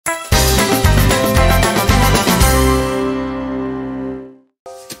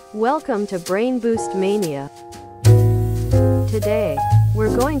Welcome to Brain Boost Mania. Today,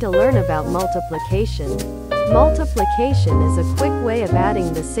 we're going to learn about multiplication. Multiplication is a quick way of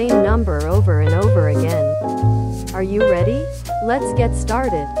adding the same number over and over again. Are you ready? Let's get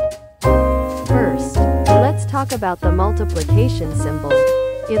started. First, let's talk about the multiplication symbol.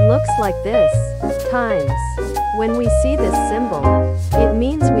 It looks like this, times. When we see this symbol, it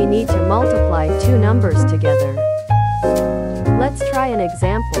means we need to multiply two numbers together. Let's try an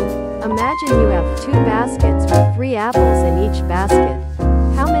example. Imagine you have two baskets with 3 apples in each basket.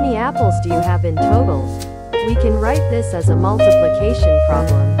 How many apples do you have in total? We can write this as a multiplication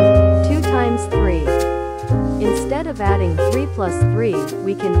problem. 2 times 3. Instead of adding 3 plus 3,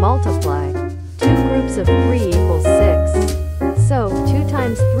 we can multiply. 2 groups of 3 equals 6. So, 2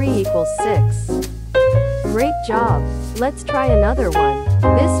 times 3 equals 6. Great job! Let's try another one.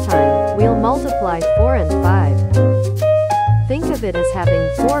 This time, we'll multiply 4 and 5. Think of it as having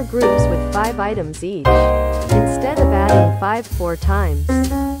 4 groups with 5 items each. Instead of adding 5 4 times,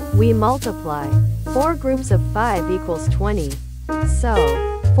 we multiply. 4 groups of 5 equals 20. So,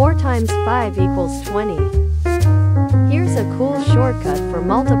 4 times 5 equals 20. Here's a cool shortcut for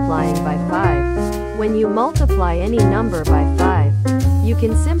multiplying by 5. When you multiply any number by 5, you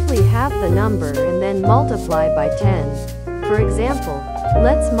can simply halve the number and then multiply by 10. For example,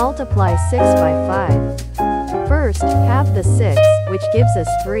 let's multiply 6 by 5. First, halve the 6, which gives us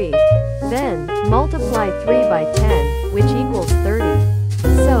 3. Then, multiply 3 by 10, which equals 30.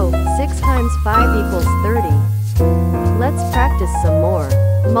 So, 6 times 5 equals 30. Let's practice some more.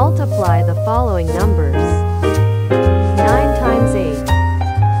 Multiply the following numbers. 9 times 8.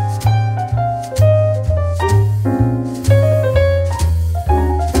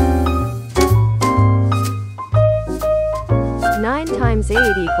 9 times 8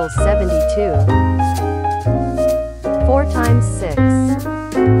 equals 72. 4 times 6.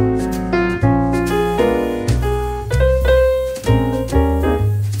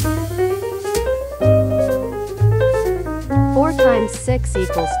 4 times 6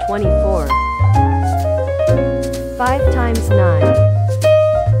 equals 24. 5 times 9.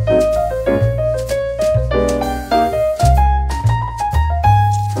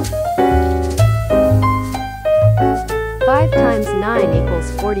 5 times 9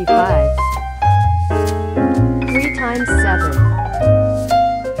 equals 45. 3 times 7.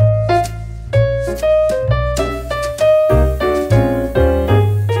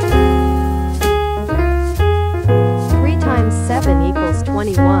 3 times 7 equals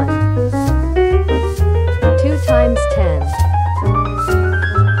 21. 2 times 10.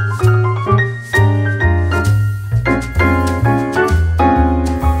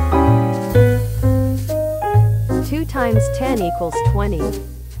 2 times 10 equals 20.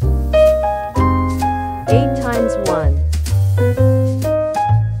 8 times 1.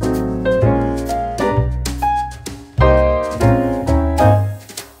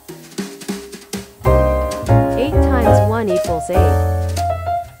 8 times 1 equals 8.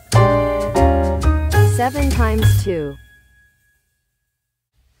 7 times 2.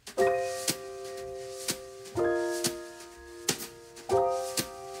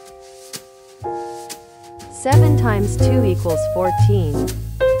 7 times 2 equals 14.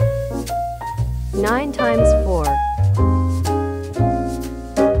 9 times 4.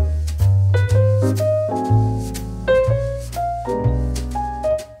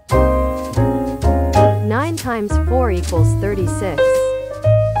 9 times 4 equals 36.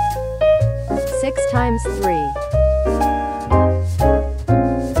 6 times 3.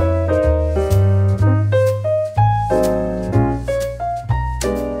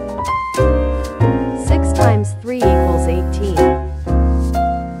 6 times 3 equals 18.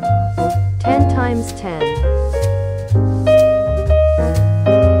 10 times 10.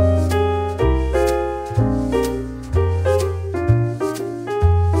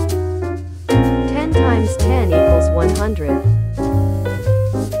 10 times 10 equals 100.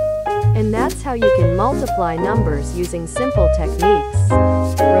 And that's how you can multiply numbers using simple techniques.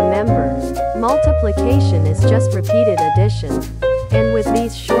 Remember, multiplication is just repeated addition. And with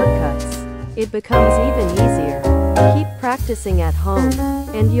these shortcuts, it becomes even easier. Keep practicing at home,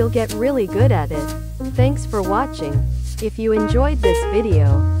 and you'll get really good at it. Thanks for watching. If you enjoyed this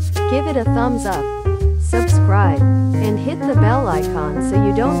video, give it a thumbs up, subscribe, and hit the bell icon so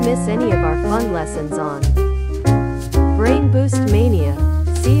you don't miss any of our fun lessons on Brain Boost Mania.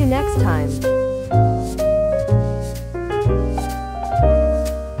 See you next time.